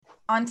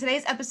On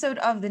today's episode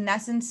of the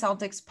NESN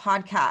Celtics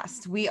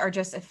podcast, we are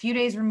just a few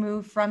days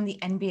removed from the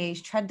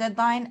NBA's trade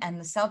deadline, and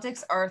the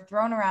Celtics are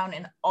thrown around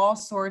in all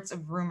sorts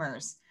of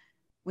rumors.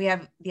 We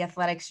have the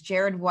Athletic's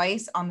Jared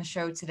Weiss on the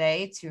show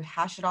today to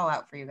hash it all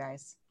out for you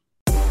guys.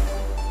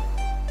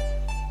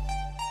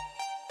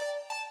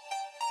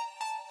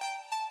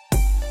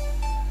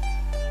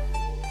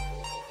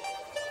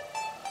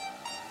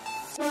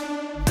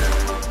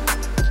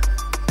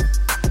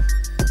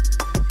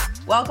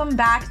 Welcome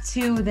back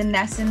to the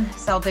NESN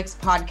Celtics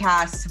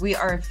podcast. We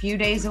are a few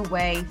days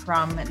away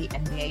from the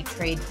NBA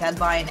trade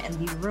deadline, and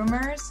the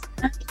rumors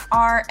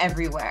are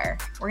everywhere.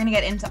 We're going to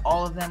get into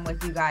all of them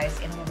with you guys,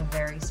 and we have a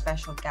very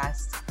special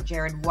guest,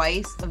 Jared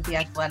Weiss of The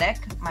Athletic,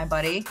 my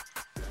buddy.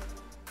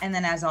 And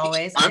then, as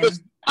always, I'm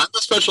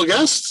a special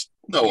guest?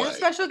 No way. A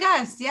special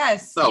guest,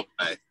 yes. No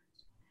way.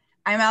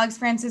 I'm Alex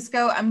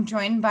Francisco. I'm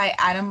joined by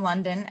Adam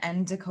London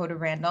and Dakota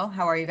Randall.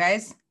 How are you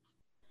guys?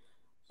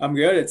 I'm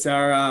good. It's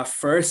our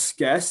first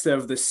guest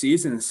of the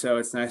season, so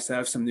it's nice to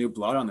have some new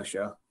blood on the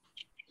show.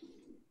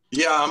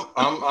 Yeah,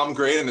 I'm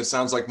great, and it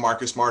sounds like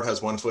Marcus Smart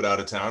has one foot out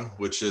of town,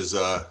 which is,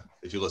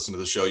 if you listen to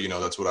the show, you know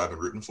that's what I've been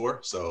rooting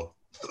for. So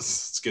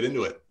let's get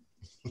into it.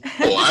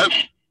 Well,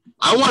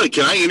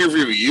 can I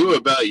interview you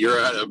about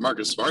your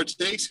Marcus Smart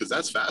takes? Because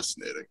that's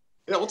fascinating.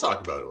 Yeah, we'll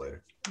talk about it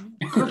later.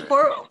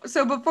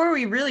 Before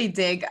we really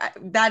dig,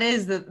 that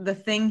is the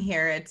thing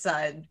here. It's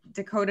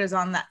Dakota's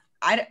on that.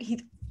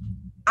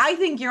 I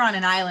think you're on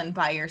an island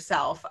by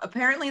yourself.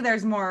 Apparently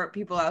there's more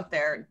people out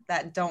there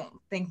that don't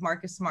think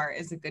Marcus Smart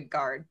is a good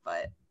guard,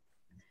 but.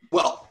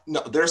 Well,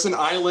 no, there's an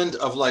island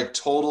of like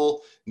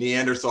total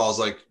Neanderthals,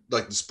 like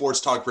the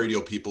sports talk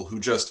radio people who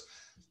just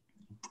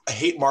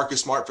hate Marcus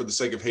Smart for the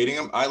sake of hating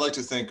him. I like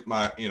to think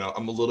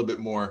I'm a little bit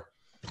more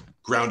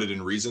grounded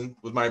in reason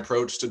with my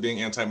approach to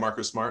being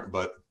anti-Marcus Smart,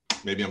 but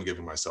maybe I'm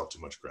giving myself too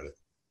much credit.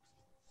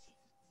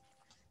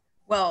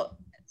 Well,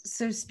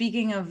 so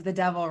speaking of the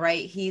devil,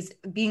 right, he's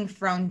being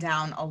thrown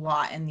down a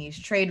lot in these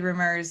trade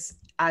rumors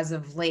as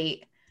of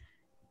late.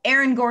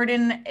 Aaron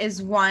Gordon is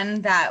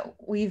one that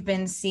we've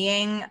been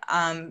seeing.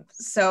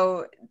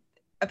 So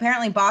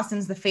apparently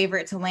Boston's the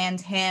favorite to land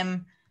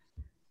him.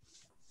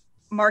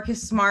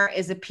 Marcus Smart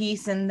is a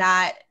piece in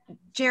that.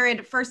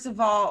 Jared, first of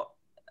all,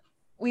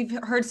 we've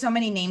heard so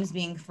many names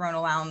being thrown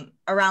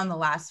around the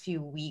last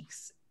few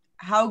weeks.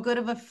 How good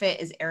of a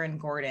fit is Aaron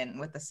Gordon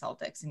with the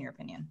Celtics, in your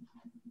opinion?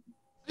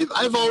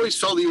 I've always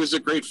felt he was a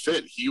great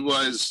fit. He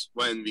was,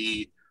 when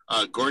the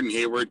Gordon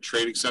Hayward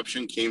trade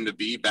exception came to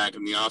be back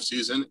in the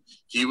offseason,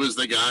 he was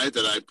the guy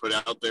that I put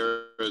out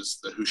there as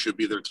who should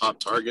be their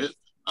top target.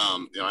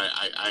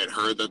 I had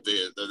heard that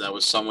that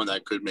was someone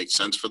that could make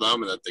sense for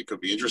them and that they could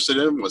be interested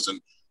in.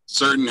 Wasn't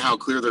certain how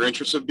clear their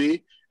interest would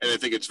be. And I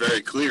think it's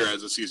very clear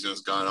as the season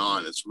has gone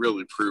on, it's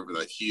really proven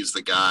that he's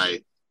the guy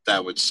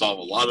that would solve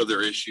a lot of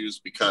their issues,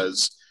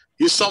 because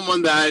he's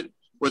someone that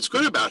what's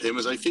good about him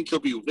is I think he'll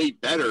be way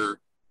better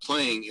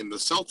playing in the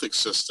Celtics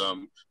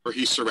system, where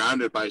he's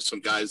surrounded by some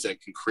guys that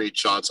can create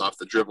shots off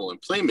the dribble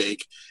and play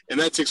make. And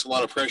that takes a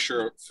lot of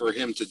pressure for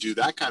him to do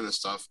that kind of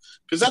stuff,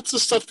 because that's the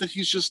stuff that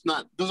he's just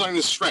not, those aren't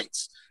his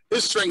strengths.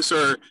 His strengths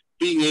are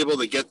being able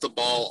to get the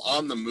ball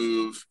on the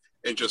move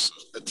and just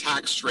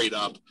attack straight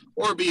up,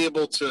 or be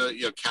able to,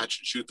 catch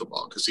and shoot the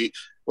ball. Because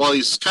while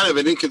he's kind of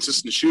an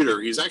inconsistent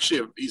shooter,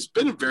 he's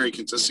been a very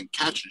consistent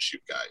catch and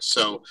shoot guy.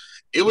 So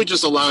it would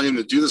just allow him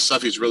to do the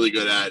stuff he's really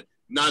good at,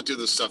 not do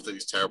the stuff that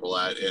he's terrible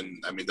at.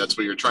 And I mean, that's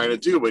what you're trying to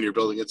do when you're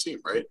building a team,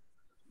 right?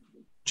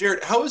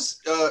 Jared, how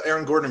is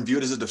Aaron Gordon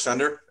viewed as a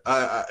defender?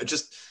 I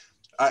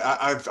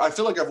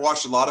feel like I've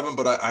watched a lot of him,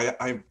 but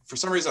I for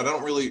some reason,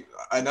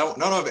 I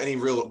don't have any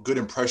real good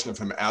impression of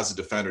him as a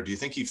defender. Do you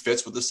think he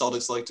fits what the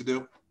Celtics like to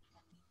do?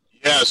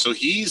 Yeah. So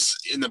he's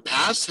in the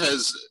past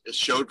has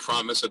showed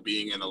promise of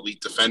being an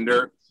elite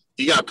defender.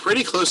 He got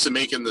pretty close to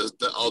making the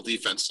all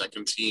defense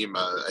second team,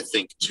 I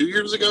think 2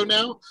 years ago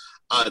now.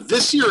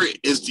 This year,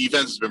 his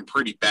defense has been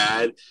pretty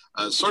bad.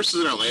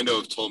 Sources in Orlando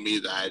have told me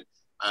that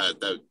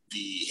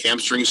the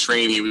hamstring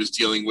strain he was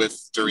dealing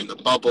with during the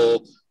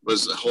bubble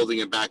was holding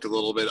him back a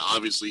little bit.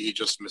 Obviously, he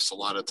just missed a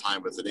lot of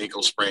time with an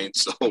ankle sprain.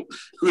 So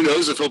who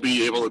knows if he'll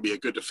be able to be a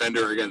good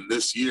defender again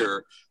this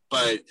year.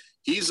 But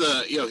he's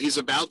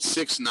about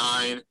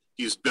 6'9".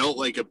 He's built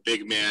like a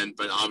big man,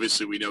 but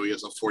obviously we know he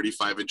has a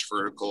 45-inch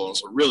vertical.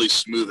 He's a really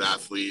smooth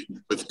athlete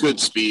with good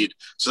speed.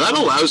 So that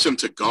allows him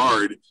to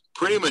guard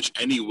pretty much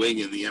any wing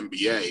in the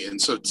NBA.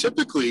 And so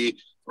typically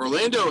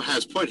Orlando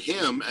has put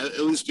him, at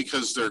least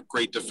because their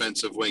great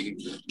defensive wing,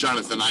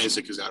 Jonathan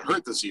Isaac, is out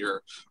hurt this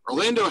year.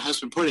 Orlando has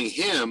been putting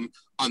him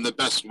on the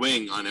best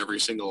wing on every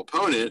single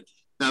opponent.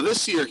 Now,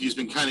 this year, he's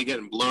been kind of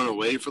getting blown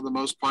away for the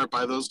most part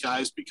by those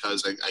guys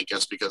because I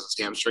guess because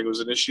his hamstring was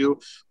an issue.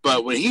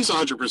 But when he's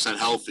 100%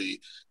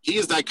 healthy, he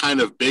is that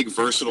kind of big,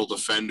 versatile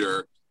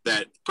defender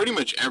that pretty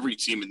much every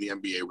team in the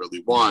NBA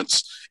really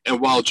wants. And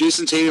while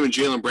Jason Tatum and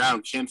Jaylen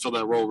Brown can fill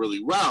that role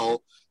really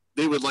well,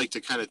 they would like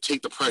to kind of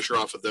take the pressure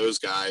off of those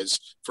guys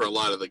for a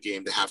lot of the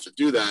game to have to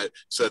do that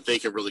so that they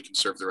can really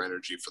conserve their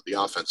energy for the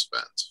offensive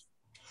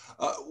end.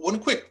 One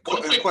quick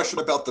question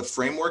about the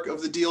framework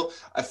of the deal.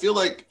 I feel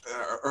like,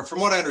 or from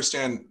what I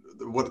understand,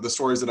 what the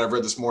stories that I've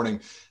read this morning,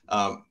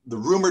 the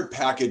rumored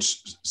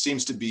package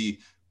seems to be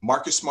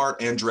Marcus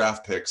Smart and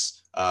draft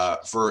picks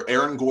for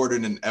Aaron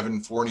Gordon and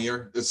Evan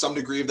Fournier. There's some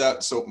degree of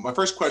that. So my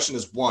first question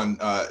is, one,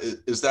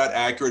 is that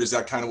accurate? Is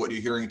that kind of what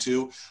you're hearing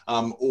too?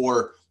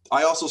 Or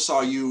I also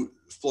saw you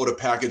float a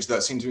package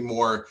that seemed to be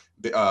more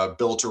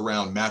built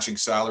around matching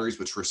salaries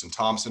with Tristan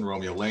Thompson,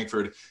 Romeo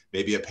Langford,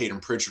 maybe a Peyton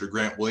Pritchard or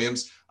Grant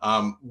Williams.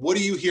 What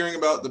are you hearing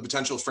about the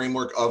potential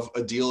framework of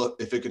a deal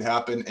if it could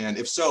happen? And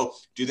if so,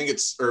 do you think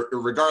it's, or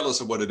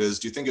regardless of what it is,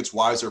 do you think it's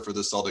wiser for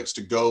the Celtics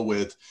to go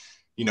with,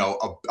 you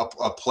know,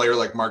 a player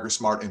like Marcus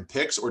Smart and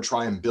picks, or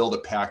try and build a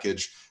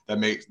package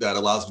that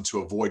allows them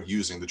to avoid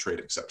using the trade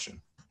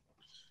exception?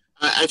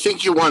 I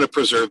think you want to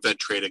preserve that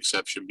trade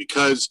exception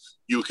because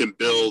you can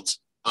build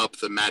up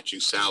the matching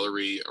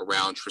salary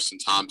around Tristan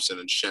Thompson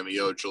and Shemi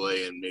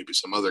Ojale and maybe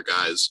some other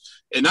guys,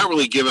 and not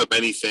really give up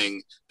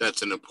anything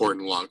that's an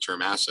important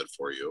long-term asset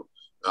for you.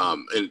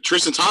 And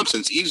Tristan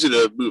Thompson's easy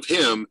to move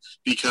him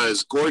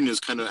because Gordon is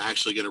kind of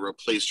actually going to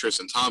replace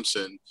Tristan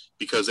Thompson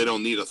because they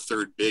don't need a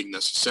third big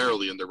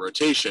necessarily in their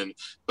rotation,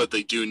 but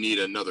they do need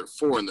another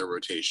four in their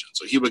rotation.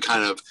 So he would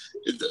kind of,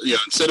 you know,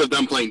 instead of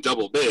them playing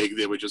double big,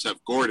 they would just have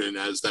Gordon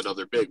as that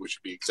other big, which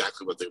would be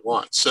exactly what they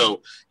want.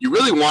 So you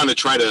really want to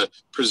try to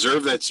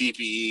preserve that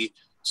CPE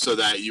so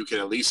that you can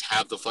at least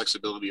have the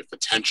flexibility of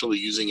potentially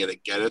using it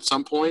again at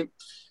some point.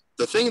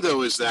 The thing,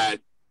 though, is that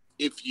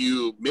if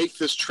you make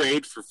this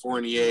trade for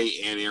Fournier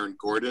and Aaron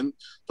Gordon,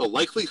 the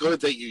likelihood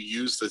that you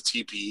use the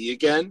TPE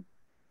again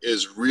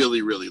is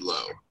really, really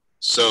low.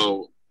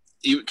 So,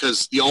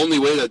 because the only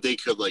way that they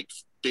could like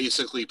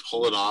basically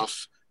pull it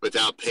off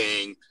without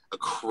paying a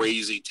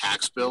crazy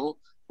tax bill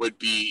would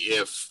be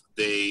if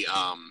they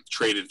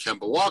traded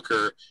Kemba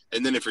Walker.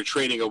 And then if you're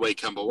trading away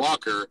Kemba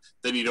Walker,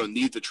 then you don't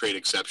need the trade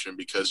exception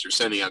because you're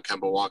sending out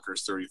Kemba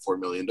Walker's $34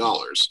 million.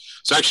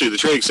 So actually the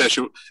trade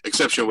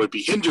exception would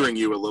be hindering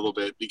you a little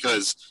bit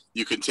because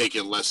you can take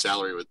in less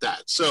salary with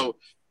that. So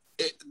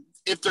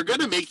if they're going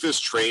to make this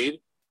trade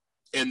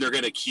and they're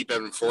going to keep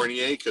Evan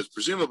Fournier, because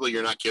presumably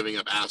you're not giving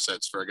up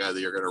assets for a guy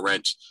that you're going to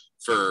rent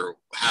for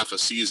half a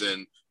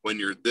season when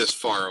you're this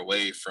far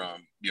away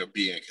from, you know,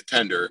 being a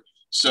contender.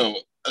 So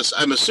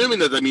I'm assuming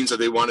that means that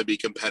they want to be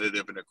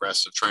competitive and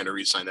aggressive, trying to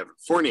re-sign Evan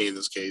Fournier in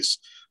this case.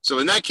 So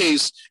in that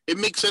case, it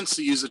makes sense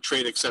to use a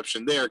trade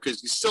exception there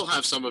because you still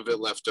have some of it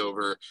left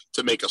over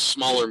to make a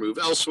smaller move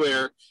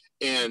elsewhere,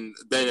 and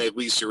then at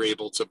least you're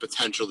able to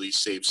potentially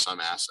save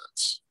some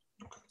assets.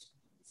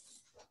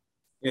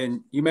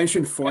 And you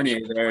mentioned Fournier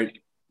there.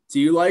 Do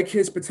you like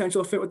his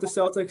potential fit with the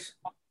Celtics?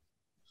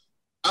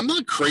 I'm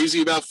not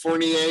crazy about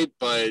Fournier,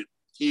 but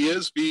he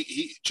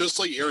just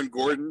like Aaron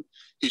Gordon,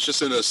 he's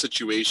just in a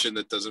situation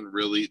that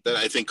that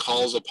I think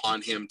calls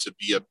upon him to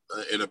be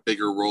in a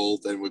bigger role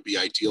than would be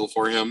ideal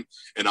for him.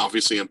 And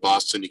obviously in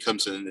Boston, he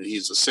comes in and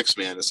he's a sixth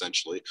man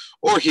essentially,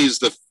 or he's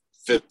the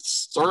fifth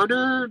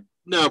starter.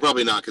 No,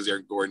 probably not, because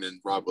Aaron Gordon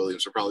and Rob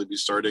Williams will probably be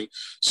starting.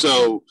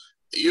 So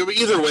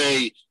either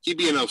way, he'd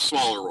be in a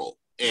smaller role.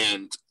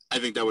 And I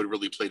think that would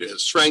really play to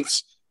his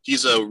strengths.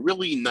 He's a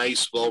really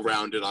nice,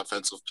 well-rounded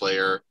offensive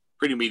player,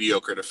 pretty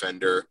mediocre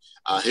defender.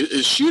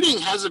 His shooting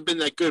hasn't been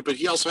that good, but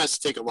he also has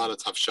to take a lot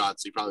of tough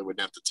shots he probably wouldn't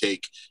have to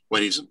take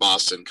when he's in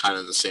Boston, kind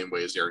of the same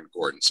way as Aaron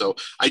Gordon. So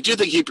I do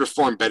think he'd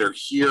perform better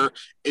here.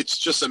 It's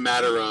just a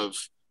matter of,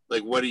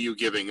 like, what are you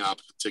giving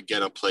up to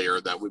get a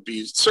player that would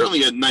be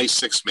certainly a nice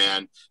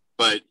six-man,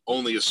 but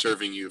only is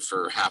serving you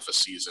for half a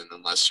season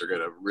unless you're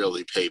going to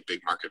really pay big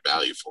market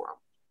value for him.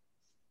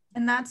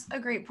 And that's a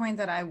great point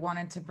that I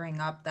wanted to bring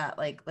up, that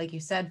like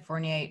you said,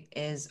 Fournier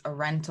is a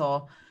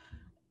rental.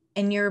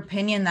 In your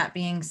opinion, that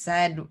being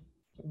said,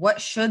 what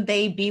should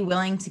they be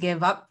willing to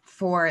give up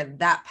for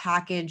that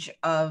package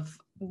of,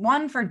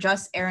 one, for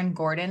just Aaron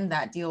Gordon,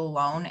 that deal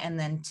alone, and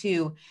then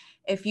two,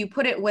 if you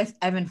put it with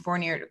Evan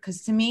Fournier?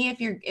 Because to me,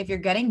 if you're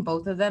getting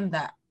both of them,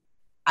 that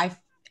I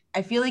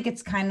feel like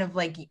it's kind of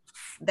like,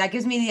 that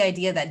gives me the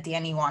idea that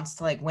Danny wants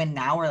to like win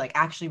now, or like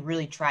actually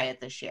really try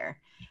it this year,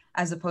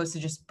 as opposed to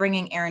just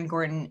bringing Aaron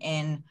Gordon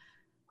in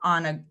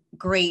on a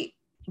great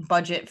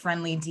budget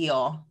friendly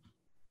deal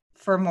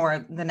for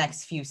more the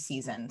next few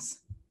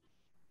seasons.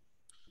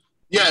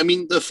 Yeah, I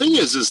mean, the thing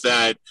is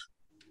that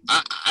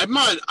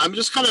I'm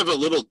just kind of a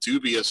little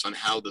dubious on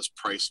how this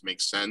price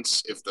makes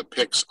sense if the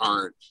picks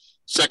aren't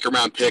second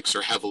round picks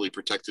or heavily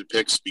protected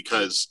picks,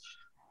 because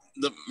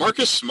the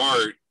Marcus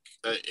Smart,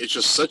 it's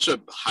just such a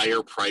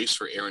higher price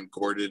for Aaron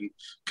Gordon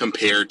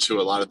compared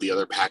to a lot of the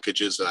other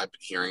packages that I've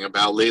been hearing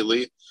about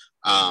lately.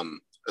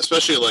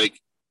 Especially like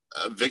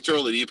Victor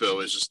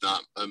Oladipo is just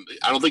not,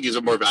 I don't think he's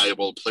a more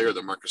valuable player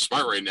than Marcus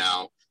Smart right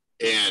now.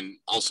 And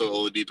also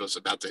Oladipo's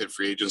about to hit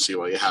free agency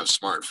while you have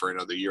Smart for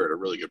another year at a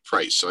really good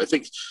price. So I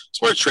think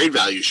Smart's trade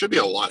value should be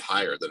a lot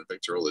higher than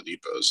Victor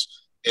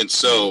Oladipo's. And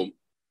so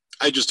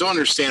I just don't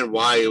understand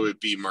why it would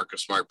be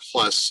Marcus Smart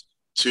plus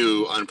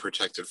two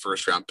unprotected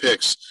first round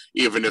picks,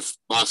 even if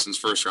Boston's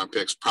first round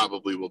picks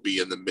probably will be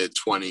in the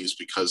mid-20s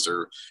because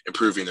they're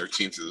improving their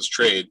team through this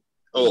trade.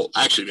 Oh,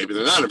 actually, maybe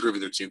they're not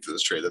improving their team through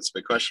this trade. That's a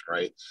big question,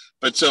 right?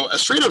 But so a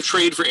straight up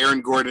trade for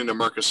Aaron Gordon and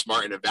Marcus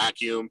Smart in a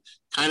vacuum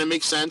kind of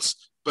makes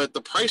sense. But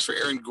the price for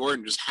Aaron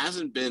Gordon just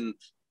hasn't been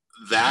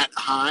that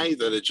high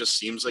that it just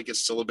seems like it's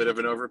still a bit of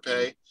an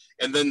overpay.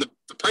 And then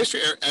the price for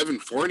Evan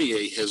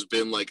Fournier has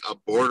been like a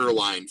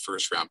borderline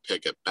first round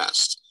pick at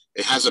best.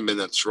 It hasn't been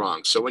that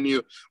strong. So when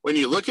you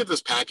look at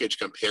this package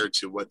compared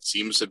to what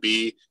seems to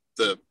be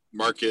the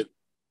market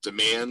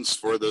demands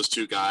for those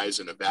two guys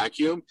in a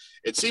vacuum,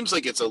 it seems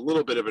like it's a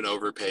little bit of an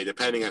overpay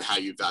depending on how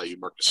you value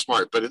Marcus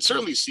Smart. But it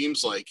certainly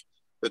seems like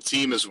the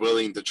team is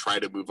willing to try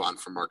to move on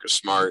from Marcus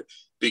Smart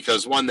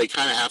because, one, they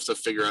kind of have to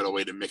figure out a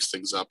way to mix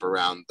things up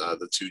around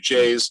the two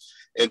J's,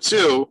 and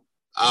two,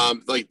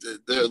 like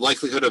the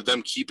likelihood of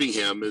them keeping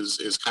him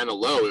is kind of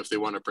low if they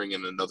want to bring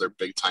in another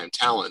big time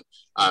talent,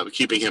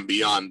 keeping him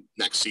beyond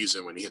next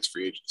season when he hits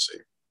free agency.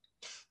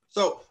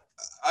 So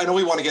I know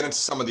we want to get into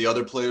some of the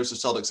other players the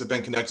Celtics have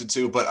been connected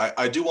to, but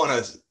I do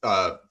want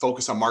to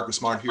focus on Marcus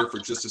Smart here for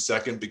just a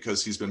second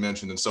because he's been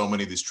mentioned in so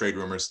many of these trade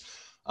rumors.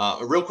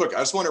 Real quick, I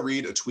just want to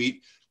read a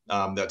tweet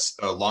that's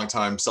a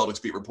longtime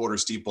Celtics beat reporter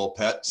Steve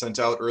Bulpett sent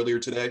out earlier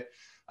today.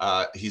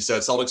 He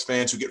said, Celtics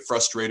fans who get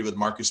frustrated with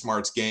Marcus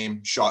Smart's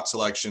game, shot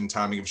selection,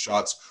 timing of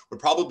shots would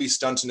probably be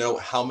stunned to know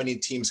how many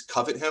teams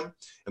covet him.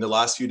 In the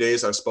last few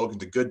days, I've spoken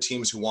to good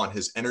teams who want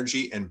his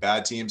energy and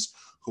bad teams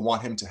who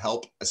want him to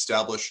help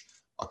establish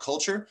a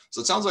culture.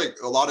 So it sounds like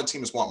a lot of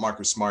teams want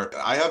Marcus Smart.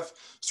 I have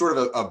sort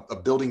of a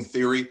building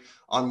theory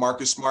on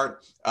Marcus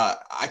Smart.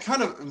 I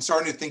kind of am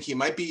starting to think he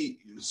might be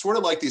sort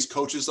of like these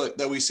coaches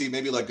that we see,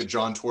 maybe like a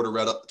John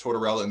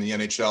Tortorella in the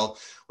NHL,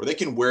 where they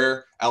can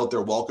wear out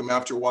their welcome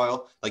after a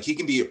while. Like he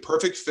can be a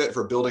perfect fit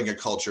for building a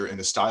culture, and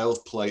his style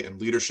of play and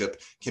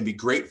leadership can be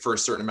great for a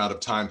certain amount of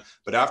time.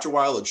 But after a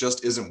while, it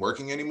just isn't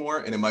working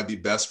anymore, and it might be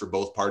best for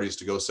both parties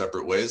to go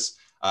separate ways.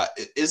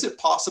 Is it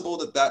possible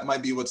that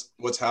might be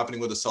what's happening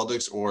with the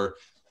Celtics, or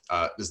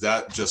is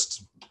that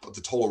just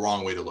the total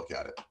wrong way to look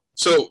at it?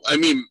 So, I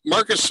mean,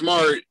 Marcus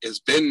Smart has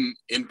been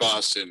in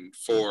Boston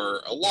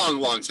for a long,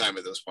 long time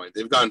at this point.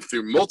 They've gone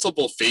through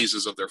multiple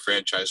phases of their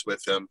franchise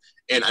with him.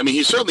 And, I mean,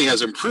 he certainly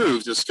has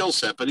improved his skill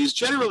set, but he's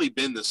generally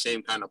been the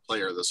same kind of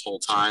player this whole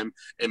time.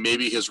 And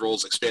maybe his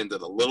role's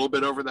expanded a little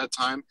bit over that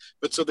time.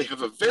 But so they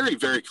have a very,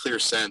 very clear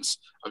sense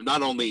of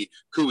not only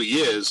who he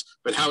is,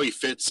 but how he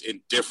fits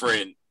in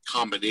different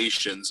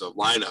combinations of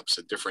lineups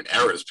at different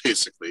eras,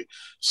 basically.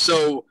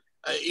 So,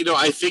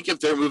 I think if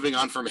they're moving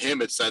on from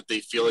him, it's that they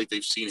feel like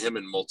they've seen him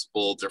in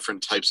multiple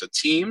different types of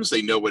teams.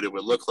 They know what it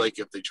would look like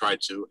if they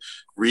tried to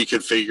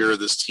reconfigure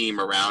this team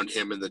around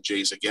him and the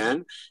Jays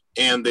again.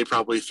 And they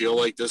probably feel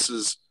like this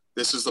is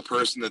the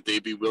person that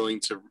they'd be willing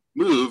to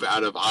move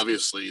out of.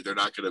 Obviously, they're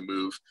not going to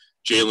move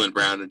Jaylen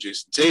Brown and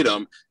Jason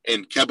Tatum,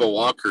 and Kemba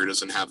Walker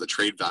doesn't have the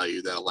trade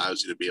value that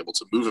allows you to be able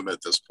to move him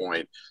at this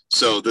point.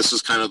 So this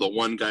is kind of the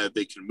one guy that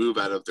they can move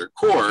out of their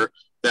core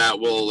that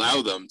will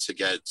allow them to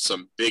get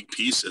some big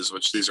pieces,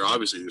 which these are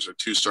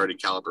two starting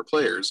caliber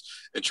players,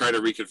 and try to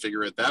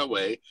reconfigure it that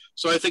way.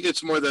 So I think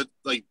it's more that,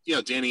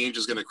 Danny Ainge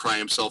is going to cry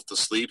himself to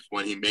sleep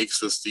when he makes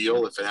this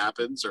deal, if it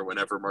happens, or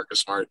whenever Marcus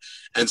Smart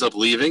ends up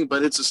leaving.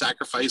 But it's a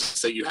sacrifice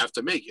that you have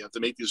to make. You have to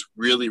make these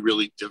really,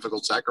 really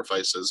difficult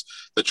sacrifices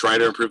that try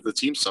to improve the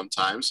team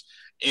sometimes.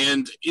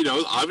 And,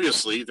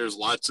 obviously there's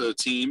lots of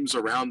teams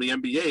around the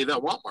NBA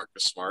that want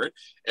Marcus Smart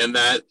and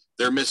that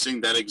they're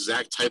missing that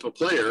exact type of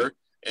player.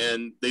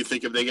 And they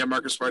think if they get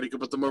Marcus Smart, he could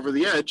put them over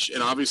the edge.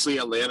 And obviously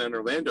Atlanta and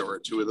Orlando are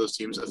two of those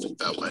teams that think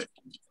that way.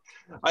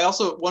 I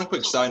also, one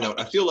quick side note,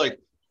 I feel like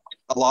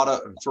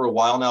for a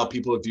while now,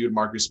 people have viewed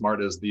Marcus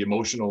Smart as the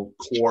emotional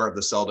core of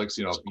the Celtics.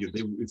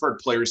 We've heard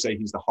players say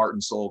he's the heart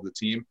and soul of the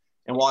team.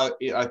 And while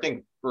I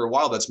think for a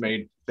while that's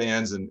made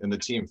fans and the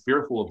team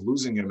fearful of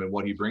losing him and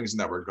what he brings in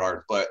that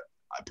regard. But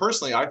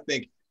personally, I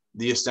think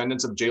the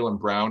ascendance of Jaylen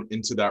Brown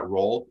into that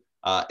role,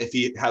 if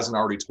he hasn't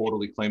already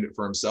totally claimed it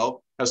for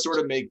himself, has sort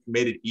of made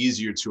it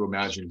easier to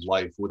imagine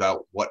life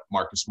without what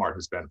Marcus Smart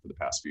has been for the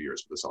past few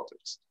years for the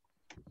Celtics.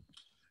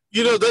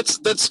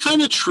 That's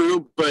kind of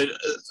true, but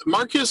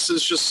Marcus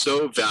is just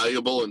so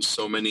valuable in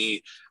so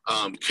many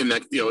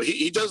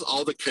he does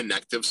all the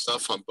connective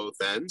stuff on both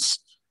ends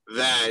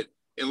that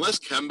unless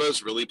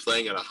Kemba's really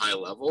playing at a high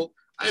level,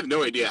 I have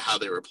no idea how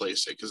they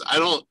replace it. Because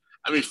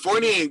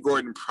Fournier and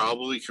Gordon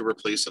probably could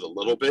replace it a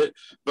little bit,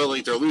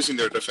 but they're losing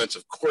their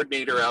defensive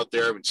coordinator out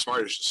there.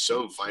 Smart is just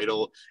so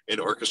vital in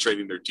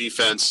orchestrating their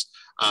defense.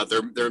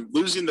 They're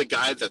losing the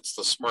guy that's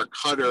the smart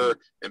cutter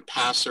and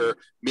passer.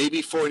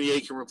 Maybe Fournier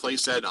can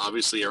replace that. And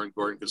obviously, Aaron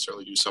Gordon can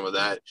certainly do some of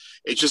that.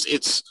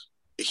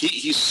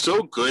 He's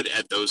so good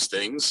at those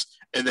things,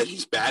 and then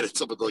he's bad at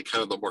some of the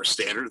kind of the more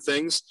standard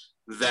things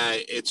that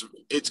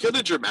it's going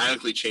to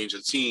dramatically change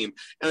the team.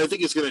 And I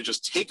think it's going to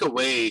just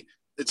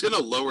it's going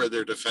to lower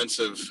their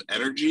defensive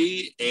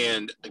energy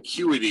and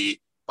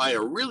acuity by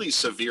a really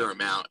severe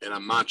amount. And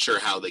I'm not sure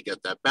how they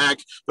get that back,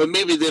 but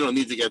maybe they don't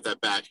need to get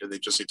that back, and they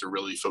just need to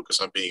really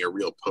focus on being a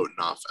real potent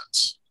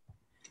offense.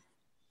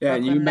 Yeah,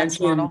 and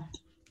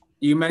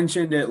you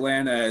mentioned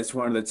Atlanta as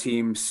one of the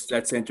teams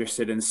that's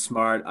interested in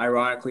Smart.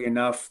 Ironically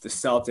enough, the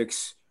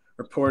Celtics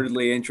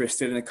reportedly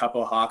interested in a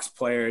couple of Hawks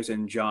players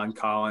and John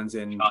Collins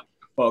and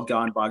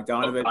Bogdan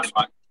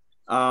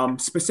Bogdanovic.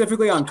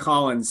 Specifically on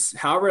Collins,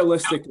 how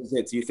realistic is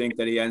it, do you think,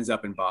 that he ends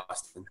up in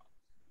Boston?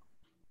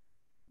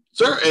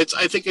 Sure,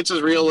 I think it's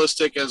as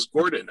realistic as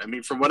Gordon. I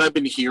mean, from what I've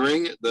been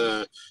hearing,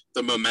 the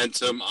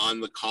momentum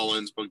on the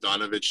Collins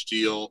Bogdanovic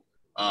deal,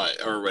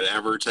 or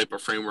whatever type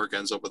of framework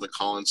ends up with a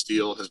Collins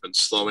deal, has been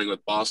slowing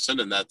with Boston,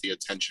 and that the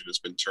attention has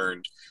been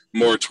turned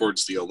more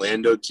towards the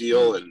Orlando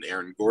deal and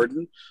Aaron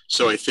Gordon.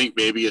 So I think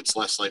maybe it's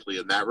less likely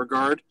in that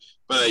regard.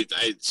 But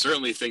I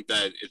certainly think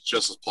that it's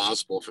just as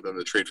plausible for them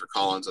to trade for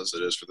Collins as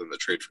it is for them to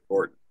trade for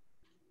Gordon.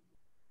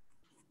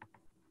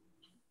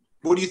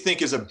 What do you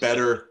think is a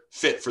better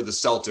fit for the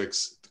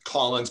Celtics,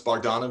 Collins,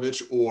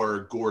 Bogdanovic,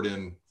 or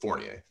Gordon,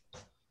 Fournier?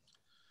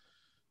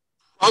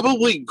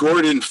 Probably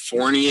Gordon,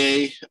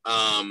 Fournier,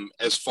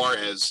 as far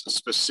as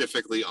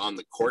specifically on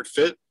the court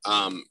fit.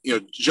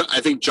 I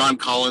think John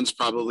Collins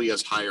probably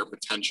has higher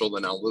potential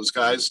than all those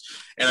guys,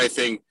 and I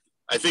think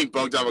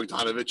Bogdan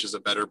Bogdanovic is a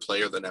better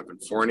player than Evan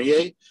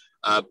Fournier.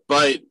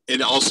 But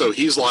also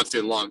he's locked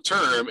in long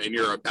term, and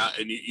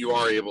you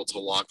are able to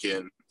lock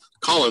in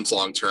Collins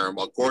long term,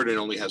 while Gordon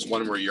only has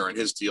one more year on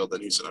his deal,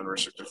 then he's an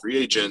unrestricted free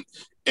agent,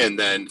 and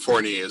then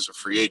Fournier is a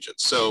free agent.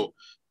 So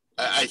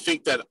I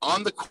think that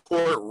on the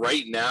court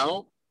right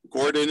now,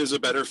 Gordon is a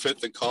better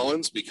fit than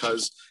Collins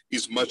because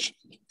he's much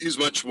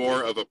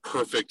more of a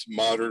perfect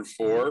modern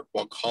four,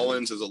 while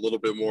Collins is a little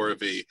bit more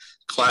of a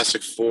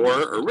classic four,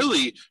 or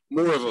really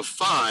more of a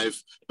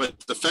five, but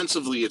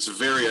defensively it's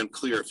very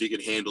unclear if he can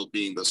handle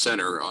being the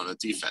center on a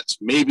defense.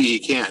 Maybe he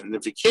can, and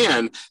if he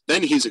can,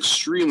 then he's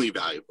extremely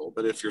valuable.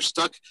 But if you're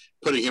stuck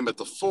putting him at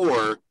the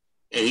four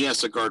and he has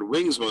to guard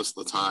wings most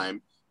of the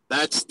time,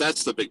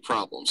 that's the big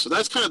problem. So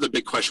that's kind of the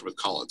big question with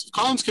Collins. If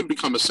Collins can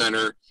become a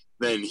center,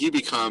 then he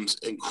becomes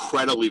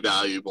incredibly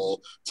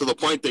valuable to the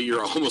point that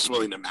you're almost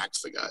willing to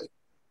max the guy.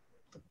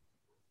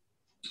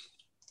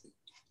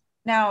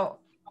 Now,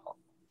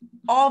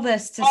 all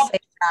this to say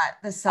that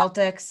the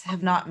Celtics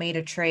have not made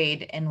a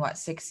trade in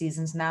 6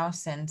 seasons now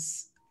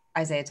since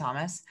Isaiah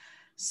Thomas.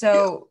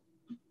 So,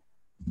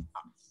 yeah.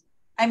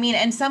 I mean,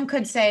 and some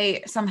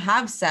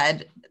have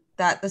said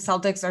that the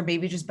Celtics are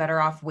maybe just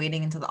better off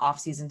waiting until the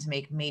offseason to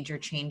make major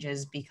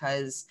changes,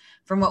 because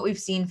from what we've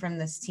seen from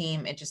this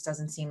team, it just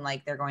doesn't seem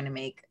like they're going to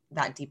make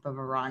that deep of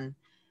a run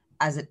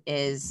as it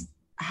is.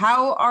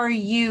 What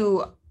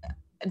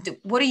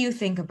do you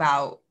think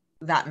about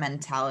that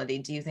mentality?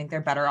 Do you think they're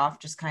better off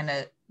just kind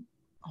of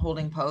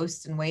holding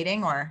post and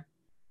waiting, or?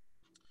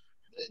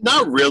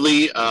 Not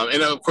really.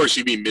 And of course,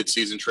 you mean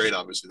mid-season trade.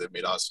 Obviously, they've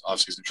made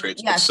off-season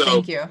trades. Yes,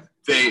 thank you.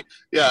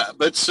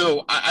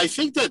 I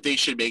think that they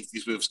should make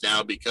these moves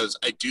now, because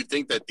I do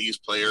think that these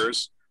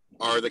players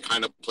are the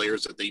kind of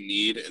players that they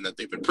need and that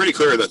they've been pretty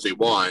clear that they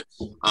want.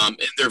 And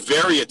they're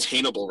very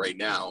attainable right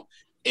now.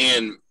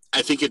 And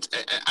I think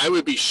I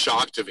would be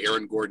shocked if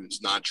Aaron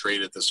Gordon's not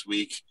traded this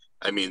week.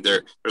 I mean,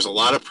 there's a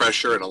lot of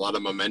pressure and a lot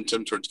of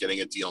momentum towards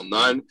getting a deal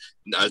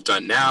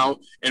done now.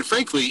 And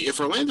frankly, if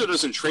Orlando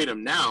doesn't trade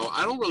him now,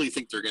 I don't really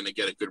think they're going to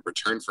get a good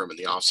return for him in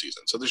the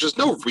offseason. So there's just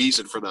no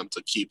reason for them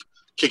to keep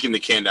kicking the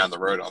can down the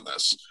road on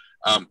this.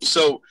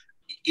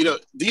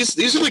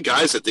 These are the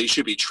guys that they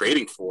should be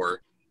trading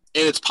for.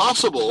 And it's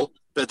possible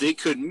that they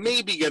could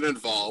maybe get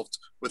involved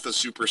with a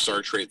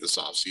superstar trade this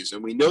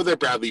offseason. We know that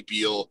Bradley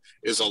Beal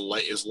is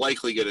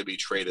likely going to be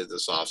traded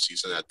this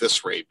offseason at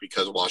this rate,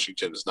 because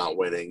Washington is not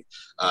winning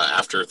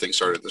after things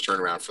started to turn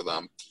around for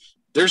them.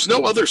 There's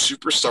no other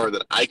superstar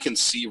that I can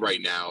see right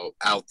now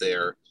out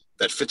there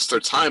that fits their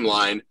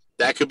timeline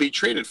that could be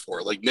traded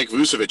for. Like Nick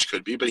Vucevic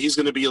could be, but he's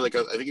going to be I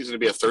think he's going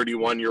to be a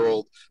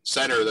 31-year-old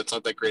center that's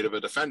not that great of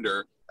a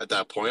defender at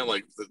that point.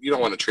 Like, you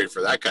don't want to trade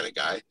for that kind of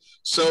guy.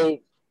 So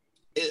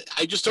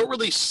I just don't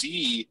really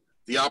see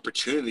the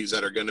opportunities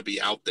that are going to be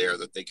out there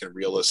that they can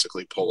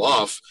realistically pull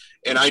off.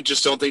 And I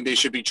just don't think they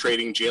should be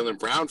trading Jaylen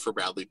Brown for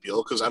Bradley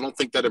Beal, because I don't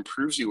think that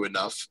improves you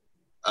enough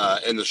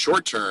in the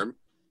short term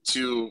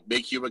to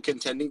make you a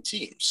contending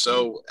team.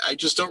 So I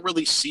just don't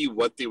really see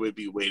what they would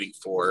be waiting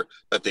for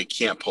that they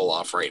can't pull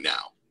off right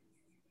now.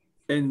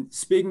 And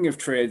speaking of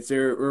trades,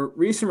 there were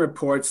recent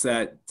reports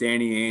that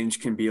Danny Ainge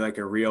can be like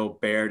a real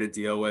bear to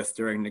deal with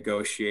during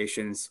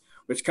negotiations,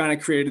 which kind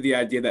of created the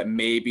idea that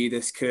maybe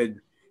this could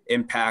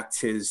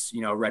impact his,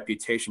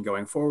 reputation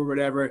going forward,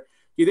 whatever. Do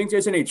you think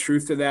there's any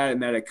truth to that,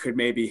 and that it could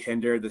maybe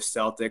hinder the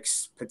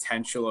Celtics'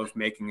 potential of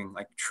making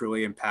like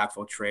truly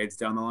impactful trades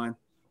down the line?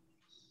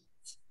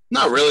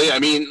 Not really. I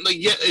mean,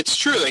 it's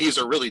true that he's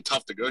a really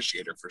tough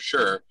negotiator for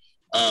sure.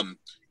 A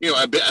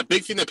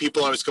big thing that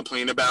people always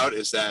complain about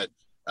is that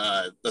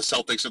the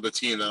Celtics are the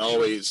team that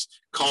always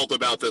called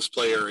about this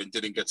player and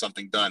didn't get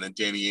something done. And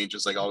Danny Ainge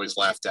is always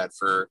laughed at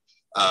for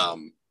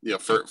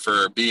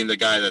being the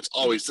guy that's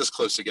always this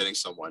close to getting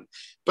someone.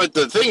 But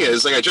the thing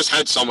is, I just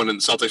had someone in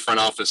the Celtics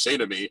front office say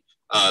to me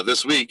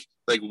this week,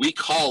 like we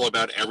call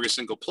about every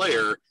single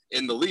player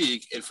in the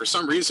league, and for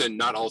some reason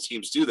not all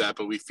teams do that,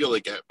 but we feel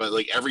like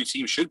every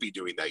team should be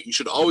doing that. You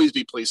should always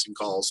be placing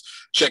calls,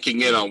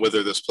 checking in on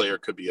whether this player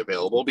could be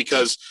available,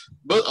 because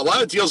a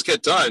lot of deals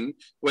get done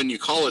when you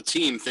call a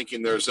team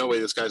thinking there's no way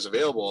this guy's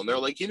available, and they're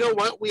like, you know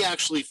what, we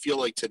actually feel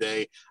like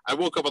today I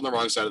woke up on the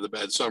wrong side of the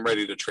bed, so I'm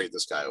ready to trade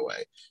this guy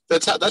away.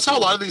 That's how a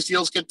lot of these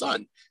deals get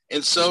done.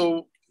 And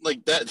so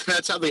like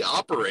that's how they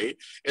operate.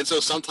 And so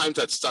sometimes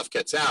that stuff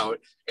gets out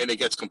and it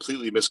gets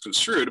completely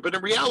misconstrued, but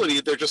in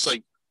reality they're just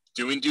like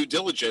doing due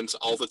diligence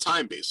all the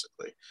time,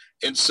 basically.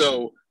 And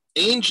so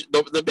Ainge,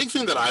 the big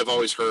thing that I've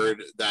always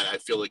heard that I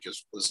feel like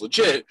is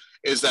legit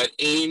is that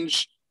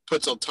Ainge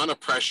puts a ton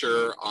of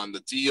pressure on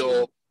the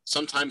deal.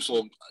 Sometimes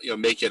we'll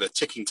make it a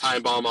ticking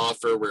time bomb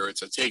offer where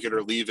it's a take it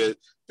or leave it.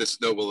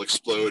 This note will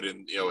explode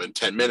in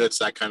 10 minutes,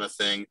 that kind of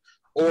thing.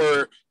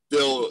 Or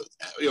they'll,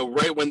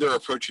 right when they're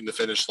approaching the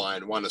finish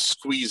line, want to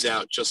squeeze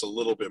out just a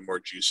little bit more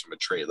juice from a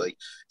trade. Like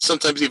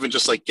sometimes even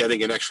just like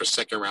getting an extra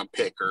second round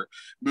pick or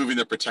moving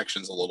their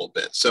protections a little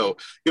bit. So,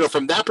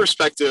 from that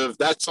perspective,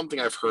 that's something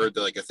I've heard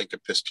that like I think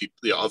could piss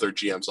people, other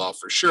GMs off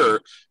for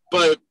sure.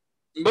 But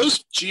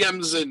most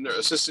GMs and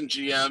assistant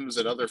GMs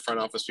and other front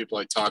office people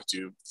I talk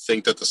to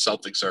think that the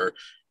Celtics are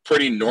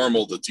pretty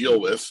normal to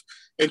deal with.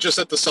 And just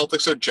that the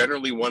Celtics are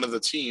generally one of the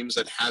teams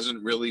that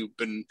hasn't really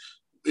been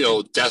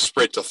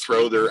desperate to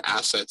throw their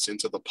assets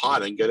into the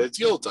pot and get a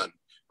deal done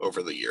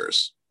over the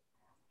years.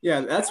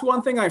 Yeah, that's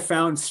one thing I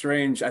found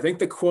strange. I think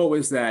the quote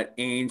was that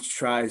Ainge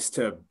tries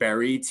to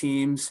bury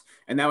teams,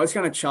 and that was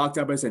kind of chalked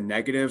up as a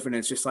negative. And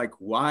it's just like,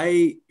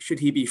 why should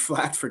he be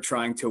flagged for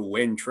trying to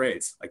win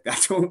trades? Like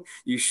that's what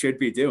you should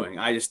be doing.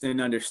 I just didn't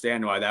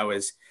understand why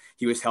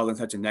he was held in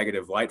such a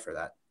negative light for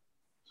that.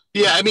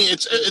 Yeah, I mean,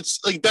 it's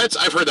like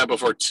I've heard that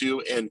before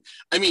too. And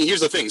I mean,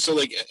 here's the thing. So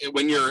like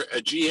when you're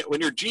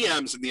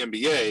GMs in the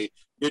NBA,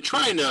 you're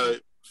trying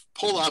to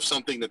pull off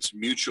something that's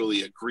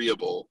mutually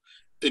agreeable,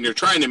 and you're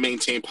trying to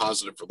maintain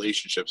positive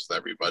relationships with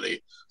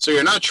everybody. So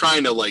you're not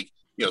trying to like,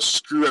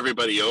 screw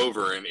everybody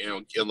over and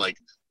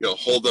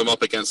hold them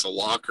up against a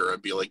locker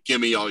and be like,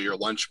 give me all your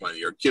lunch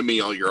money or give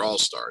me all your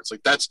all-stars.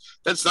 Like that's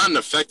not an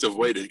effective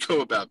way to go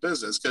about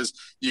business, because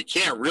you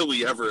can't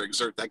really ever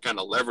exert that kind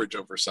of leverage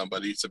over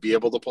somebody to be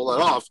able to pull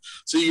that off.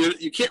 So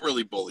you can't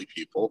really bully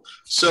people.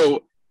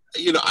 So,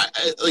 I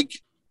like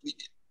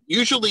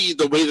usually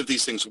the way that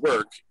these things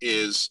work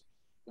is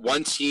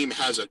one team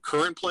has a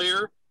current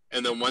player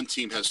and then one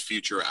team has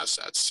future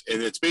assets.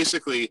 And it's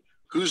basically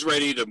who's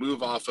ready to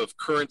move off of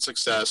current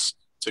success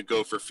to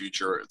go for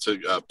future,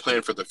 to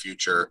plan for the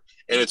future.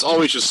 And it's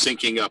always just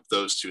syncing up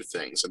those two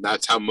things. And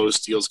that's how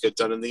most deals get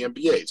done in the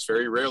NBA. It's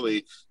very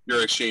rarely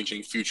you're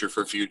exchanging future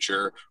for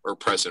future or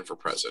present for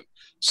present.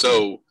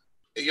 So,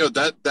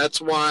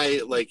 that's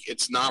why like,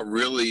 it's not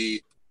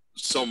really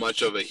so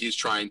much of he's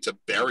trying to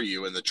bury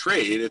you in the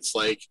trade. It's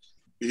like,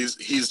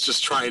 he's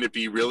just trying to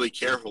be really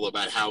careful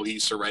about how he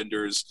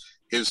surrenders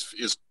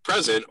his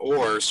present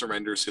or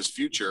surrenders his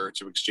future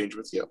to exchange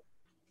with you.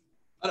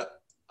 I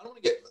don't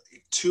want to get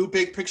too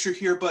big picture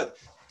here, but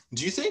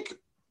do you think,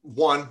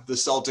 one, the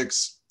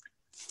Celtics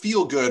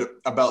feel good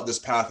about this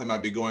path they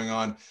might be going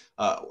on?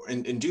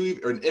 And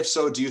if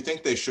so, do you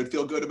think they should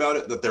feel good about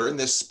it, that they're in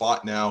this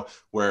spot now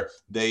where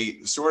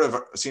they sort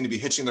of seem to be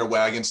hitching their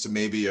wagons to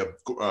maybe a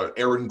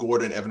Aaron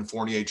Gordon, Evan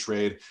Fournier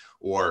trade,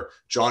 or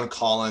John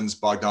Collins,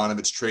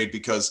 Bogdanovich trade?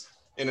 Because,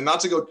 and I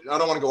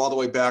don't want to go all the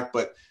way back,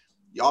 but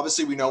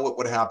obviously we know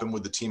what happened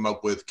with the team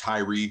up with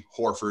Kyrie,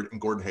 Horford, and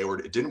Gordon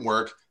Hayward. It didn't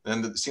work.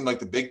 And it seemed like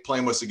the big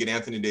plan was to get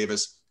Anthony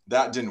Davis.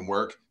 That didn't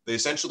work. They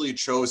essentially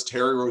chose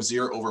Terry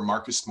Rozier over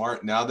Marcus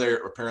Smart. Now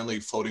they're apparently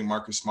floating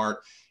Marcus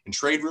Smart in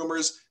trade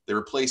rumors. They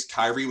replaced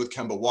Kyrie with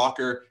Kemba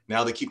Walker.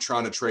 Now they keep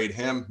trying to trade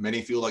him.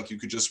 Many feel like you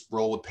could just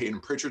roll with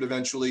Peyton Pritchard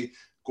eventually.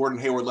 Gordon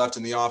Hayward left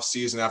in the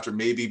offseason after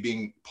maybe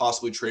being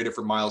possibly traded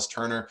for Miles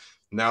Turner.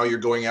 Now you're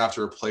going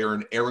after a player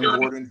in Aaron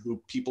Gordon,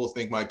 who people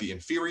think might be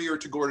inferior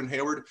to Gordon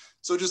Hayward.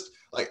 So just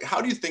like,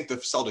 how do you think the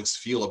Celtics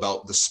feel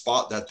about the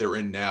spot that they're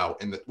in now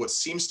and what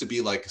seems to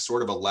be like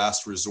sort of a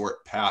last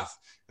resort path,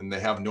 and they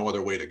have no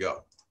other way to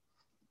go?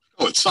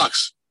 Oh, it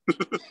sucks.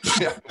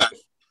 Yeah.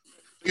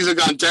 Things have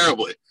gone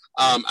terribly.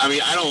 I mean,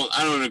 I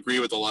don't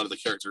agree with a lot of the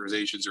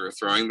characterizations you were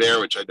throwing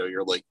there, which I know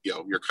you're like,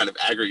 you're kind of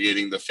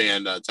aggregating the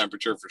fan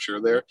temperature for sure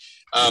there.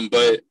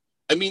 But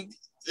I mean,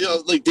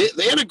 like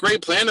they had a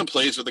great plan in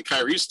place with the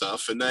Kyrie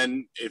stuff, and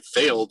then it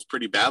failed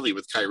pretty badly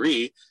with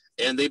Kyrie,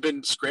 and they've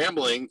been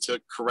scrambling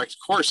to correct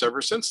course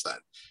ever since then.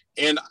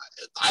 And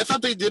I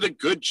thought they did a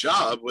good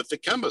job with the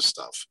Kemba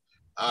stuff.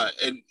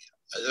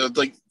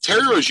 Like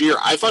Terry Rozier,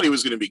 I thought he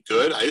was going to be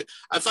good.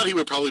 I thought he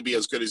would probably be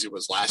as good as he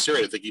was last year. I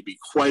didn't think he'd be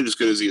quite as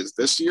good as he is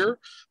this year.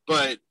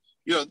 But,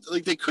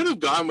 like they could have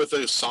gone with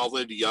a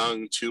solid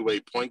young two-way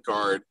point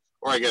guard,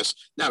 or I guess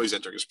now he's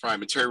entering his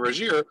prime, and Terry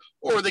Rozier,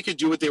 or they could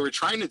do what they were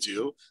trying to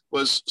do,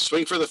 was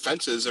swing for the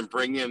fences and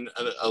bring in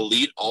an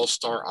elite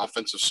all-star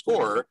offensive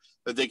scorer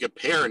that they could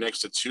pair next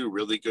to two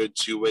really good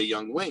two-way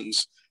young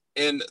wings.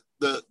 And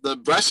the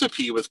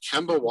recipe with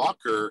Kemba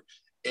Walker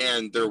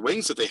and their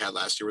wings that they had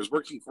last year was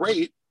working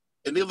great,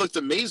 and they looked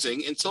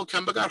amazing until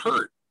Kemba got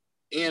hurt.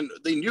 And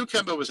they knew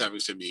Kemba was having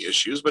some knee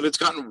issues, but it's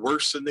gotten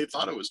worse than they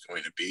thought it was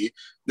going to be.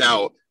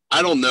 Now,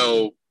 I don't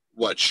know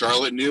what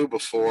Charlotte knew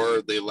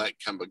before they let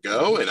Kemba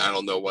go, and I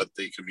don't know what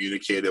they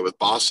communicated with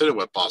Boston and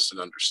what Boston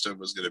understood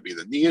was going to be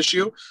the knee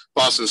issue.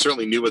 Boston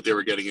certainly knew what they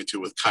were getting into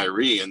with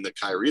Kyrie, and the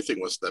Kyrie thing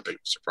wasn't that big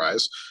of a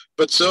surprise.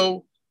 But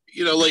so,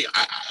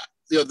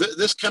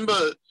 this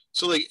Kemba,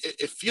 so like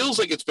it feels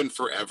like it's been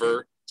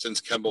forever since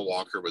Kemba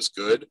Walker was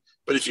good.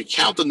 But if you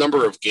count the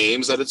number of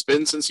games that it's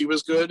been since he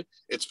was good,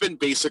 it's been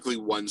basically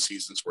one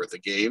season's worth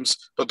of games.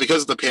 But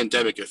because of the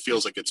pandemic, it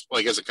feels like it's,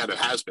 like, as it kind of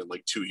has been,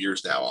 like 2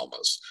 years now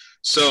almost.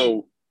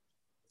 So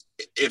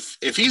if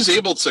he's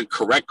able to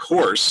correct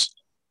course,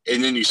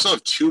 and then you still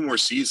have 2 more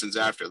seasons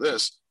after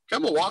this,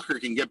 Kemba Walker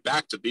can get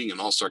back to being an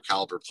all-star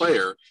caliber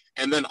player.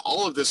 And then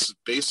all of this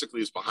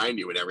basically is behind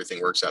you and everything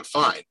works out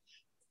fine.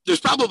 There's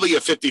probably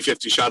a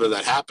 50-50 shot of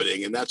that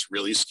happening, and that's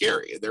really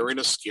scary. They're in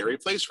a scary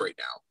place right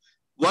now.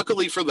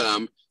 Luckily for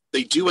them,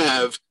 they do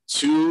have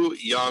 2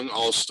 young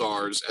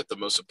all-stars at the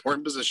most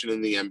important position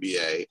in the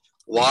NBA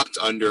locked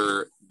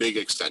under big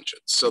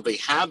extensions. So they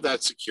have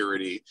that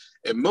security,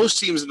 and most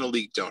teams in the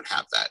league don't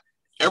have that.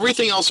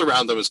 Everything else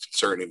around them is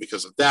concerning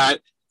because of that,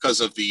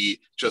 because of the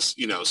just,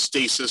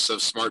 stasis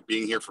of Smart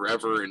being here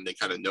forever, and they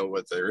kind of know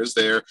what there is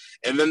there.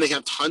 And then they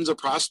have tons of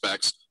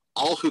prospects,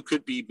 all who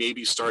could be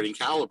maybe starting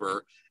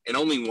caliber, and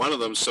only one of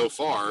them so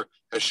far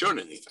has shown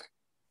anything.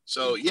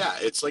 So yeah,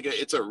 it's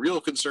a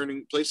real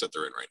concerning place that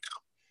they're in right now.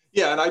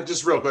 Yeah, and I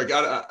just real quick,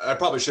 I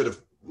probably should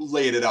have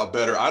laid it out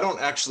better. I don't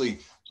actually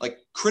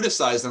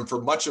criticize them for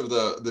much of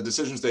the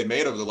decisions they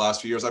made over the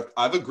last few years.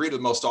 I've agreed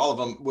with most all of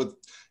them. With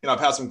I've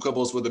had some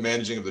quibbles with the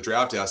managing of the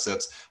draft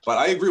assets, but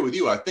I agree with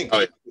you. I think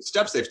the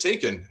steps they've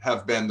taken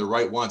have been the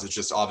right ones. It's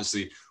just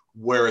obviously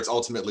where it's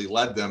ultimately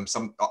led them,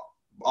 some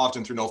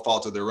often through no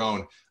fault of their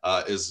own,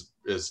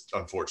 is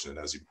unfortunate,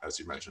 as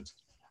you mentioned.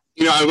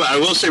 I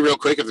will say real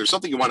quick, if there's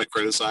something you want to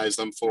criticize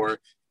them for,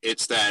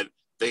 it's that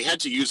they had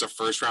to use a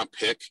first-round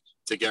pick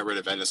to get rid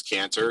of Enes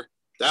Kanter.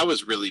 That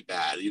was really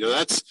bad.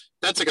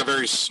 That's like a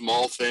very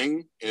small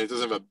thing, and it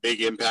doesn't have a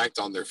big impact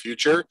on their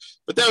future.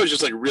 But that was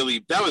just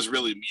really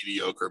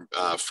mediocre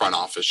front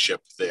office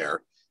ship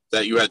there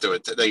that you had to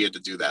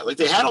do that. Like,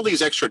 they had all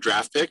these extra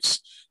draft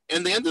picks,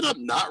 and they ended up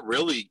not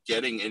really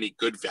getting any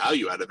good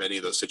value out of any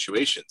of those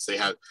situations. They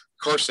had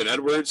Carson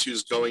Edwards,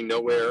 who's going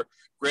nowhere.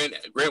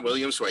 Grant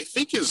Williams, who I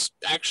think is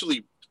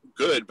actually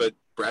good, but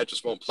Brad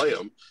just won't play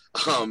him.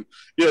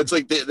 It's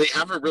like they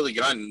haven't really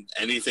gotten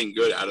anything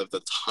good out of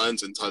the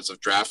tons and tons of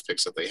draft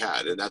picks that they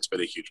had, and that's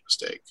been a huge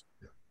mistake.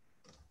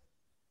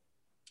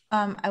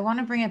 I want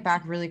to bring it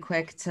back really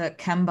quick to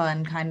Kemba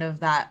and kind of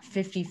that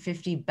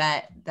 50-50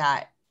 bet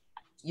that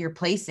you're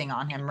placing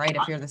on him, right?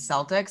 If you're the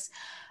Celtics.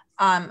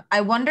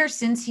 I wonder,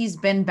 since he's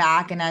been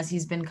back and as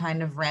he's been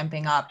kind of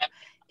ramping up,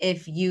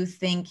 if you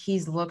think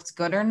he's looked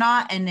good or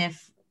not, and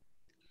if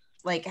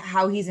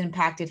how he's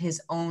impacted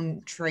his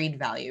own trade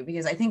value,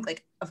 because I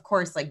think of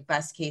course,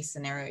 best case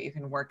scenario, you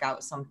can work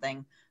out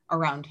something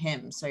around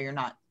him, so you're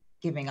not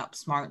giving up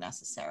Smart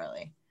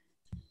necessarily.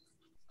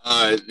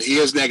 He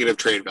has negative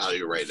trade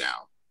value right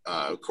now,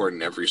 according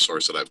to every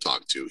source that I've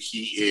talked to.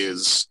 He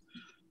is,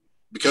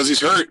 because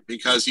he's hurt,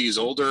 because he's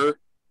older.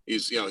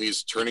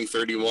 He's turning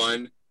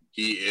 31.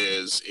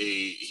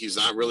 He's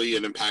not really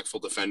an impactful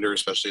defender,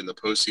 especially in the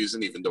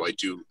postseason, even though I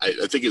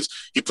think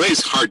he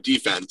plays hard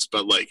defense,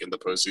 but in the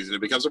postseason,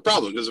 it becomes a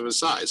problem because of his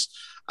size.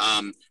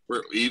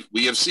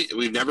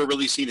 We've never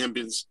really seen him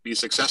be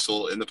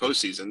successful in the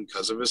postseason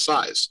because of his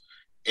size,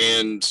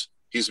 and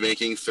he's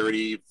making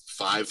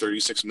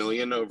 36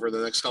 million over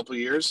the next couple of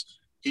years.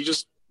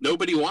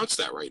 Nobody wants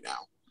that right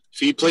now. If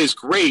he plays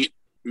great,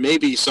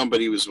 maybe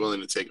somebody was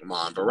willing to take him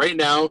on, but right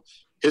now,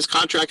 his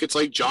contract, it's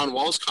like John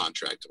Wall's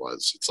contract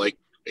was. It's I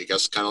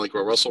guess kind of like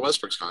what Russell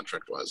Westbrook's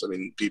contract was. I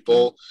mean,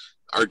 people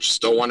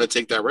just don't want to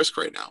take that risk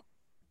right now.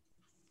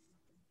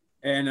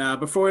 And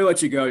before we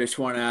let you go, I just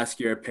want to ask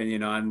your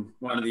opinion on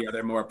one of the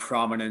other more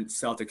prominent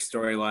Celtic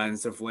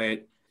storylines of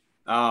late.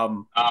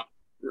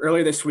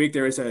 Earlier this week,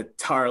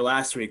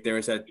 last week, there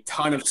was a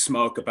ton of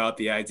smoke about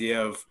the idea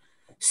of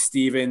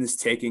Stevens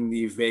taking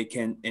the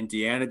vacant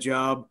Indiana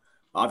job.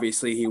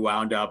 Obviously, he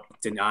wound up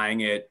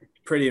denying it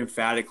pretty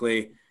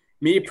emphatically.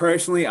 Me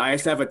personally, I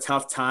just have a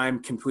tough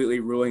time completely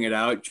ruling it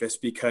out,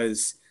 just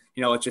because,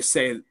 let's just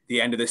say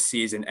the end of the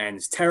season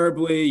ends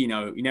terribly. You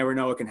never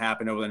know what can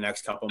happen over the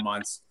next couple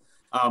months.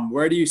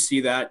 Where do you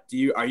see that?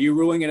 Are you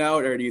ruling it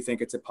out, or do you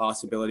think it's a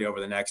possibility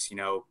over the next,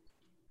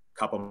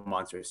 couple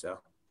months or so?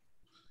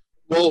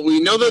 Well, we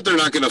know that they're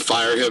not going to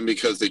fire him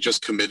because they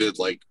just committed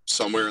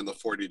somewhere in the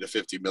 $40 to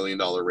 $50 million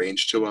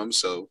range to him.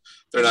 So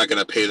they're not going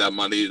to pay that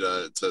money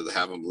to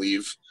have him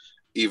leave,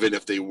 even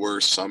if they were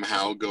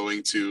somehow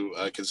going to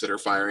consider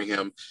firing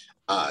him.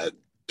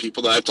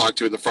 People that I've talked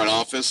to in the front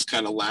office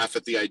kind of laugh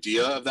at the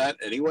idea of that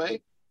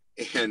anyway.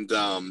 And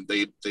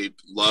they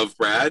love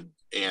Brad,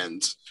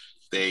 and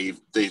they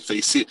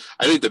see,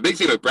 I think the big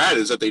thing with Brad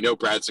is that they know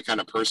Brad's the kind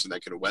of person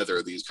that can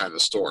weather these kind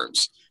of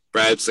storms.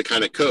 Brad's the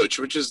kind of coach,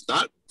 which is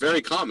not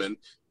very common,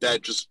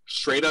 that just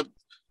straight up,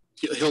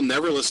 he'll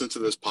never listen to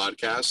this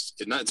podcast.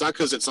 It's not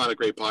because it's not a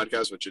great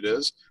podcast, which it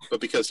is, but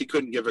because he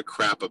couldn't give a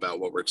crap about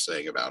what we're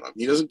saying about him.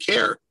 He doesn't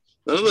care.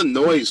 None of the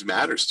noise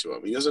matters to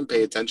him. He doesn't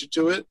pay attention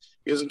to it.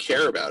 He doesn't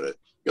care about it.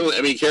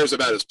 He cares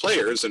about his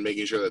players and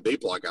making sure that they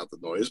block out the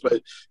noise,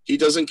 but he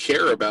doesn't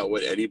care about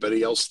what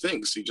anybody else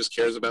thinks. He just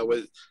cares about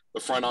what the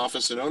front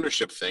office and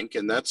ownership think.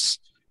 And that's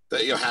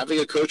that, having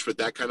a coach with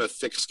that kind of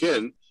thick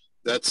skin,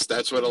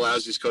 that's what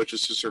allows these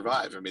coaches to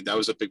survive. I mean, that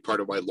was a big part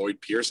of why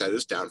Lloyd Pierce had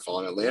his downfall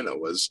in Atlanta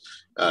was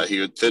he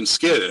had thin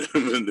skin,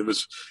 and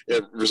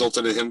it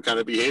resulted in him kind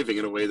of behaving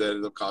in a way that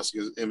ended up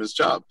costing him his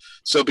job.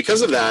 So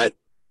because of that,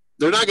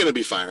 they're not going to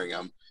be firing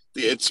him.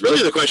 It's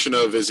really the question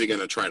of, is he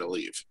going to try to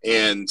leave?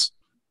 And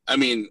I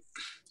mean,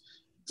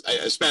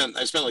 I spent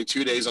like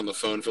 2 days on the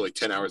phone for like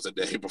 10 hours a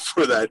day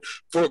before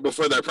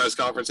that press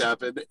conference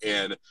happened,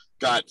 and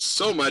got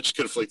so much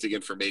conflicting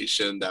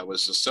information that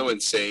was just so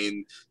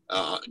insane,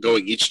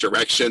 going each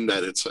direction,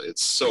 that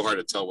it's so hard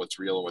to tell what's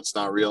real and what's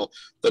not real.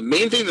 The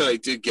main thing that I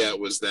did get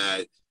was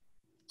that,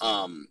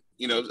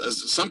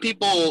 some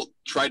people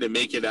tried to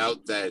make it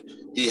out that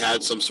he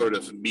had some sort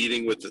of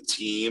meeting with the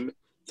team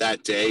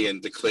that day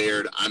and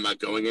declared, "I'm not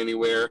going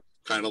anywhere,"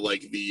 kind of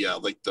like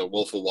the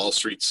Wolf of Wall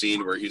Street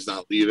scene where he's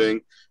not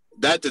leaving.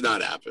 That did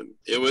not happen.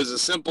 It was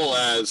as simple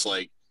as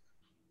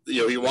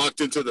he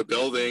walked into the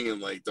building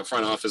and the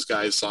front office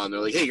guys saw him. They're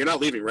like, "Hey, you're not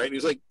leaving, right?" And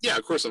he's like, "Yeah,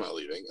 of course I'm not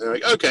leaving." And they're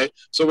like, "Okay,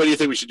 so what do you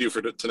think we should do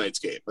for tonight's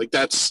game?"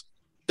 That's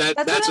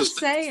what I'm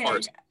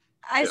saying.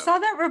 I saw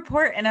that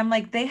report and I'm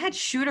like, they had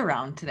shoot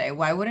around today.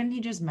 Why wouldn't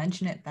he just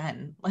mention it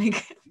then?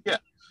 Yeah.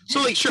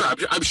 So sure,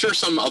 I'm sure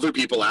some other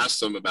people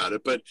asked him about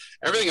it, but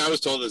everything I was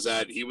told is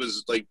that he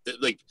was like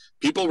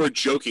people were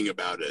joking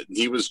about it, and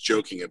he was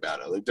joking about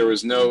it. There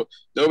was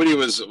nobody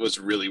was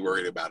really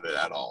worried about it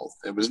at all.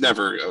 It was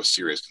never a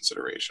serious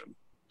consideration.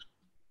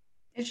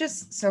 It's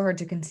just so hard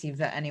to conceive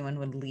that anyone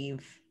would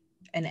leave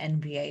an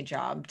NBA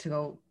job to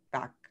go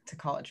back to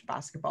college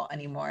basketball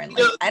anymore. And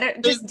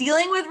just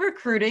dealing with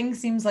recruiting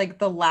seems like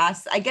the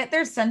last. I get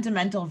there's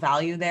sentimental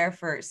value there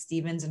for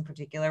Stevens in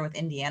particular with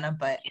Indiana,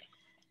 but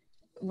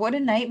what a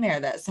nightmare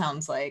that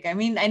sounds like. I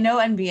mean, I know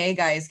NBA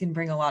guys can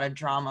bring a lot of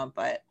drama,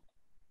 but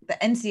the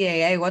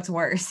NCAA, what's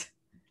worse?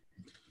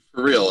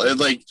 For real. And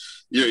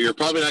you're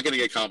probably not going to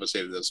get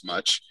compensated as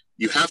much.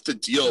 You have to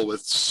deal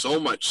with so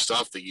much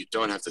stuff that you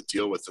don't have to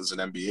deal with as an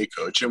NBA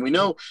coach. And we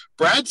know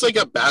Brad's like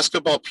a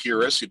basketball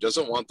purist who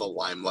doesn't want the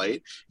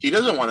limelight. He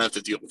doesn't want to have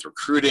to deal with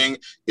recruiting.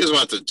 He doesn't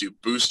want to do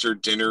booster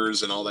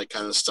dinners and all that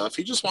kind of stuff.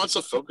 He just wants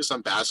to focus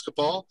on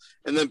basketball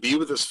and then be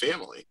with his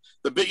family.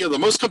 The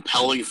most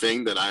compelling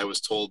thing that I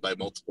was told by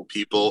multiple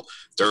people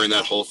during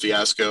that whole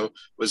fiasco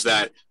was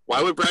that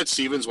why would Brad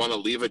Stevens want to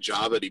leave a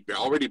job that he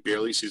already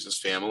barely sees his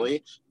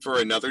family for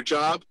another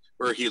job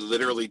where he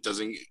literally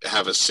doesn't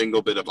have a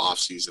single bit of off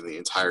season the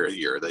entire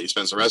year, that he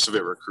spends the rest of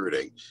it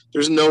recruiting?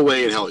 There's no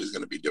way in hell he's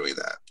going to be doing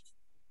that.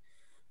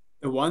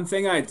 The one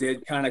thing I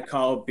did kind of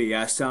call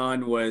BS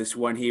on was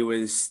when he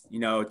was,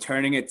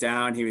 turning it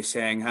down. He was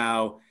saying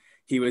how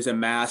he was a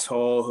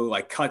masshole who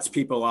cuts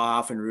people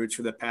off and roots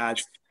for the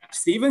Pats.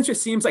 Stevens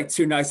just seems like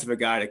too nice of a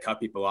guy to cut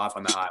people off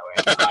on the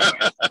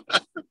highway.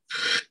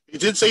 He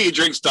did say he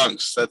drinks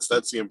dunks.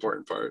 That's the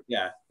important part.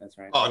 Yeah, that's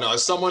right. Oh no,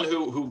 as someone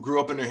who grew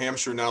up in New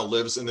Hampshire, now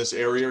lives in this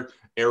area,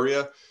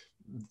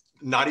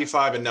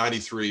 95 and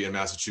 93 in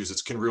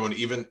Massachusetts can ruin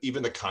even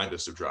the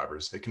kindest of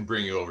drivers. It can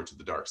bring you over to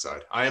the dark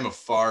side. I am a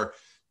far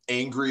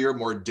angrier,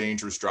 more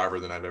dangerous driver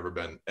than I've ever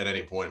been at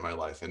any point in my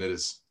life, and it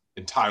is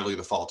entirely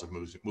the fault of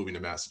moving to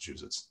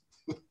Massachusetts.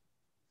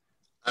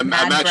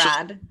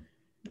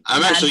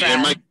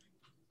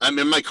 I'm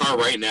in my car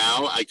right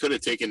now. I could have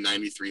taken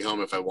 93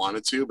 home if I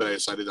wanted to, but I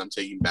decided I'm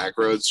taking back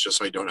roads just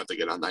so I don't have to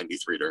get on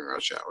 93 during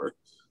rush hour.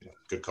 Yeah,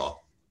 good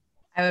call.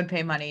 I would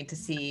pay money to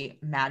see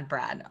Mad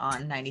Brad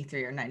on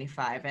 93 or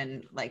 95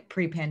 and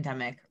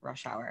pre-pandemic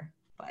rush hour.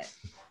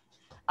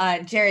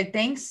 But Jared,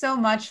 thanks so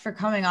much for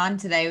coming on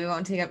today. We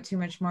won't take up too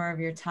much more of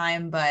your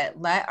time, but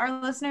let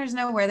our listeners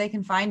know where they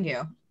can find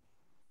you.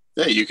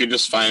 Yeah, you can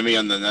just find me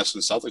on the Nest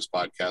and Celtics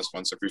podcast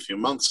once every few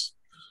months.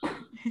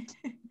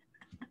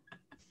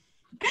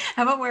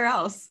 How about where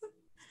else?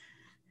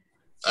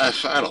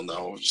 I don't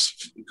know.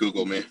 Just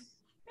Google me.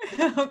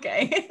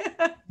 Okay.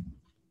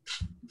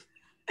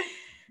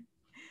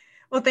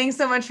 Well, thanks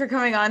so much for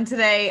coming on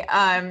today.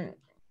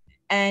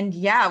 And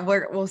yeah,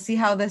 we'll see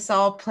how this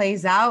all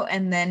plays out,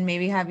 and then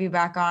maybe have you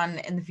back on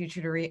in the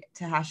future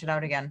to hash it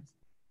out again.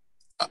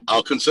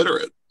 I'll consider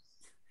it.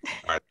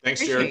 All right.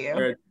 Thanks,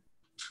 Jared.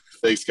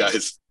 Thanks,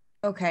 guys.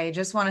 Okay,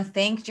 just want to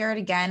thank Jared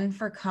again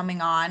for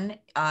coming on.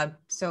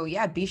 So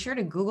yeah, be sure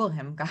to Google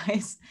him,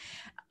 guys.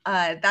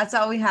 That's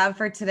all we have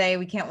for today.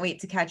 We can't wait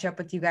to catch up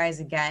with you guys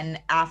again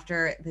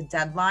after the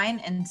deadline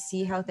and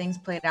see how things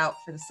played out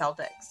for the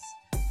Celtics.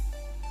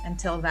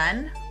 Until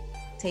then,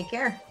 take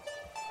care.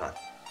 All right.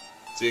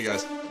 See you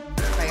guys.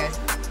 Bye,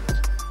 guys.